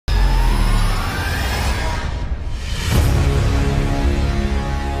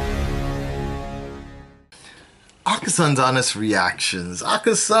Akasan's Honest Reactions.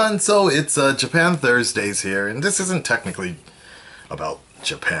 Akasan, so it's Japan Thursdays here, and this isn't technically about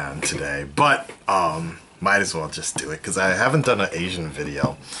Japan today, but might as well just do it because I haven't done an Asian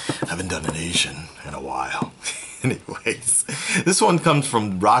video. I haven't done an Asian in a while. Anyways, this one comes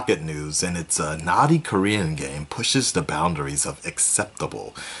from Rocket News, and it's a naughty Korean game pushes the boundaries of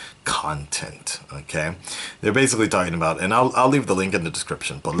acceptable content. Okay, they're basically talking about, and I'll leave the link in the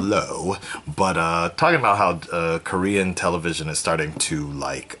description below, but talking about how Korean television is starting to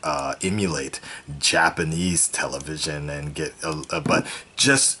like emulate Japanese television and get but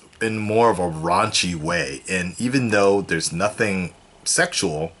just in more of a raunchy way. And even though there's nothing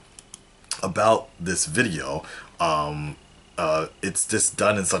sexual about this video, it's just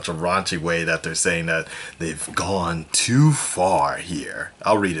done in such a raunchy way that they're saying that they've gone too far here.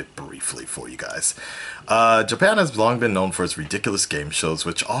 I'll read it briefly for you guys. Japan has long been known for its ridiculous game shows,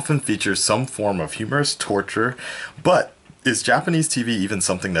 which often feature some form of humorous torture, but is Japanese TV even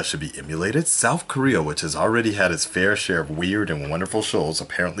something that should be emulated? South Korea, which has already had its fair share of weird and wonderful shows,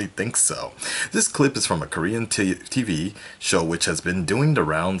 apparently thinks so. This clip is from a Korean TV show which has been doing the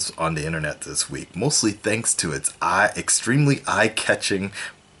rounds on the internet this week, mostly thanks to its extremely eye-catching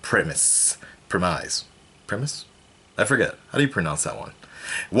premise? I forget. How do you pronounce that one?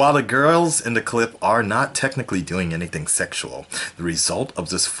 While the girls in the clip are not technically doing anything sexual, the resulting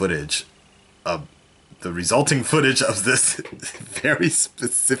footage of this very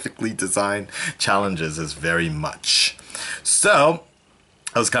specifically designed challenges is very much. So,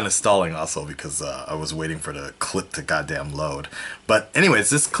 I was kind of stalling also because I was waiting for the clip to goddamn load. But anyways,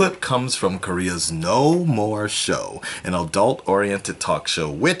 this clip comes from Korea's No More Show, an adult-oriented talk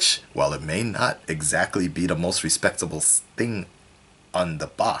show which, while it may not exactly be the most respectable thing on the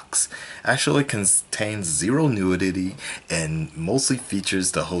box, actually contains zero nudity and mostly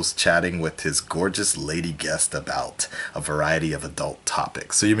features the host chatting with his gorgeous lady guest about a variety of adult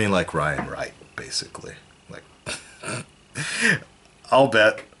topics. So you mean like Ryan Wright, basically. Like, I'll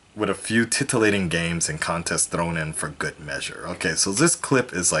bet with a few titillating games and contests thrown in for good measure. Okay, so this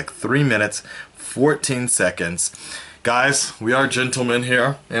clip is like 3 minutes, 14 seconds. Guys, we are gentlemen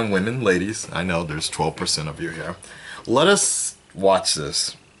here, and women, ladies. I know there's 12% of you here. Let us watch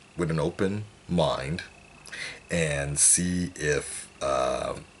this with an open mind and see if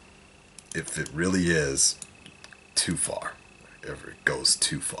it really is too far, if it goes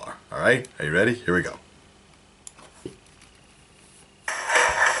too far. All right, are you ready? Here we go.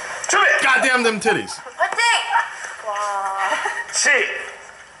 Goddamn them titties.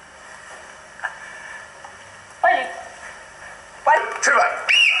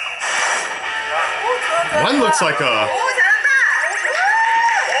 One looks like a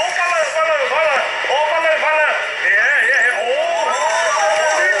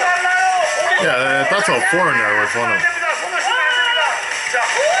yeah, that's a foreigner with one of them.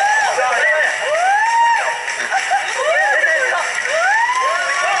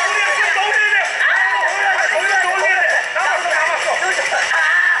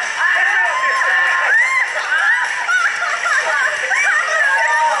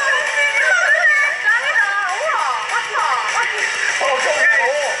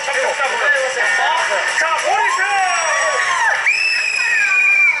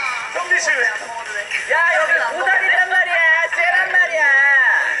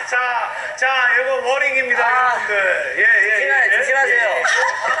 자, 이거 워닝입니다, 여러분들. 예. 조심하세요.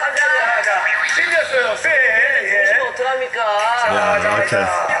 자, 생겼어요, 쎄. 예. 어떡합니까? 자,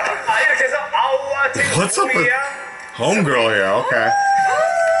 이렇게 해서 아우와 What's up with homegirl here? Okay.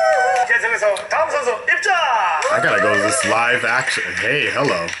 이제 저기서 다음 선수 입장. I gotta go to this live action. Hey,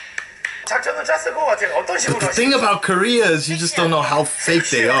 hello. 작전은 짰을 것 같아요. 어떤 식으로? But the thing about Korea is you just don't know how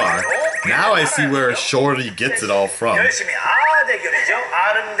fake they are. Now I see where Shorty gets it all from. 열심히 대결이죠.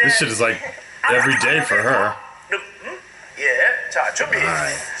 This shit is like every day for her. 예, 자, 준비.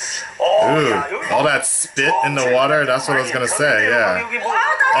 Ooh, all that spit in the water, that's what I was gonna say, yeah.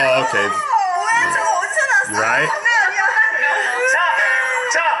 Oh, okay. Right?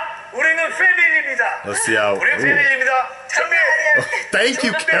 자, 우리는 패밀리입니다. Let's see how. 우리 패밀리입니다. 준비. Thank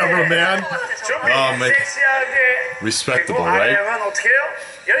you, cameraman. Oh, man. Respectable, right? 어떻게 해요?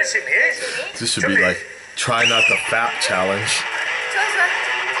 열심히. This should be like try not to fap challenge.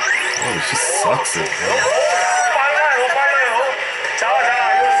 Oh, she sucks it, bro. 빨라요. 자,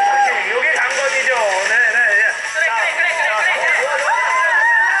 이게 당근이죠. 네.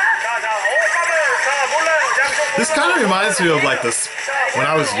 This kind of reminds me of like this when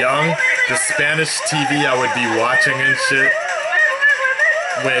I was young, the Spanish TV I would be watching and shit.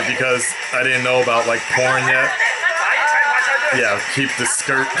 Wait, because I didn't know about like porn yet. Yeah, keep the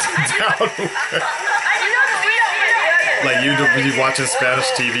skirt down. like you be watching Spanish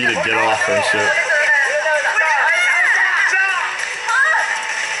TV to get off and shit.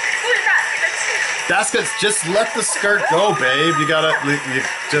 That's good. Just let the skirt go, babe. You gotta, you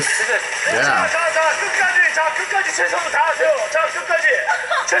just, yeah. 자, 끝까지 최선을 다하세요. 자, 끝까지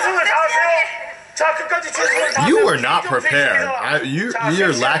최선을 다하세요. 자, 끝까지 최선을 다하세요. You were not prepared.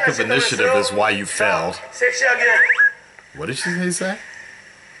 Your lack of initiative is why you failed. 섹시하게. What did she say?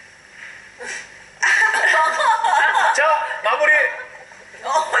 자, 마무리.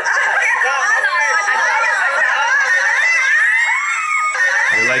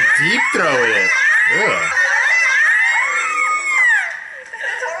 They like deep throw it. Ugh.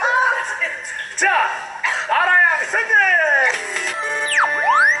 자, 아라양 승리.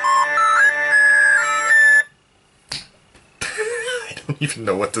 I don't even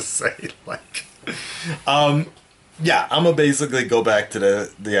know what to say. Like, yeah, I'm gonna basically go back to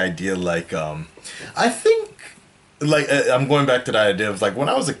the idea. Like, I think. Like, I'm going back to the idea of, like, when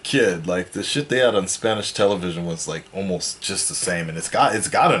I was a kid, like, the shit they had on Spanish television was, like, almost just the same, and it's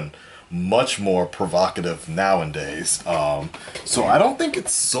gotten much more provocative nowadays, so I don't think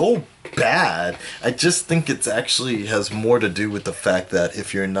it's so bad. I just think it's actually has more to do with the fact that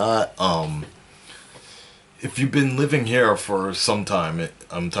if you're not, if you've been living here for some time,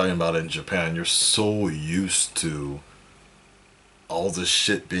 I'm talking about in Japan, you're so used to all this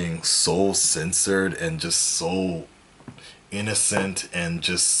shit being so censored and just so innocent and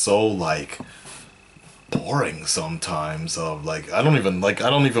just so like boring sometimes. Of like I don't even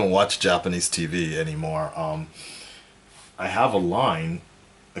watch Japanese TV anymore. I have a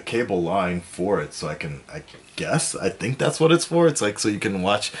cable line for it, so I think that's what it's for. It's like so you can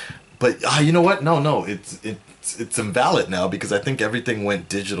watch, but you know what? No, it's invalid now because I think everything went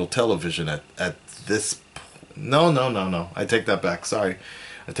digital television at this. No. I take that back. Sorry.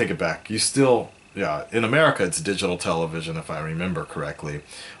 I take it back. You still, yeah, in America it's digital television if I remember correctly.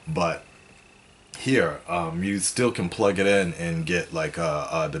 But here, you still can plug it in and get like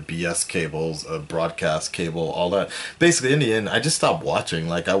the BS cables, broadcast cable, all that. Basically, in the end, I just stopped watching.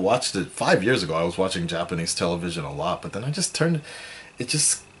 Like, I watched it 5 years ago. I was watching Japanese television a lot. But then I just it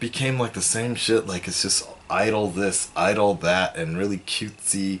just became like the same shit. Like, it's just idle this, idle that, and really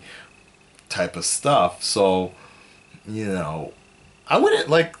cutesy type of stuff. So, you know, I wouldn't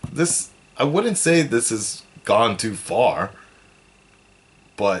say this has gone too far,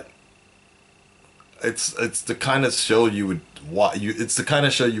 but it's the kind of show you would it's the kind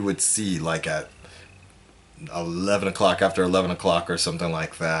of show you would see like at 11 o'clock, after 11 o'clock or something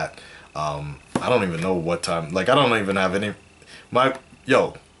like that. I don't even know what time, like I don't even have any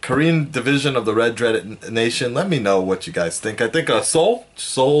Korean division of the Red Dreaded Nation, let me know what you guys think. I think Seoul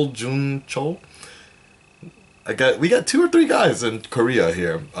Jun Cho. We got 2 or 3 guys in Korea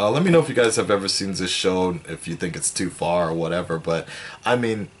here. Let me know if you guys have ever seen this show, if you think it's too far or whatever. But I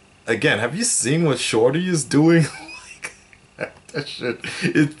mean, again, have you seen what Shorty is doing? Like, that shit,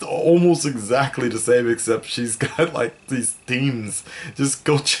 it's almost exactly the same, except she's got like these themes. Just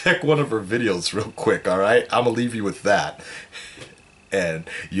go check one of her videos real quick, alright? I'm gonna leave you with that. And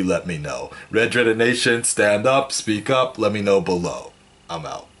you let me know. Red Dreaded Nation, stand up, speak up, let me know below. I'm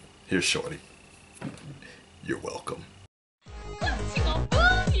out. Here's Shorty. You're welcome.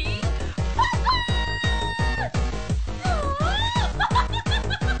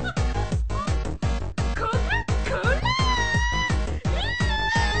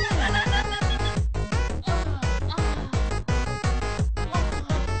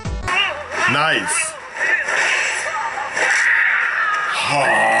 Nice.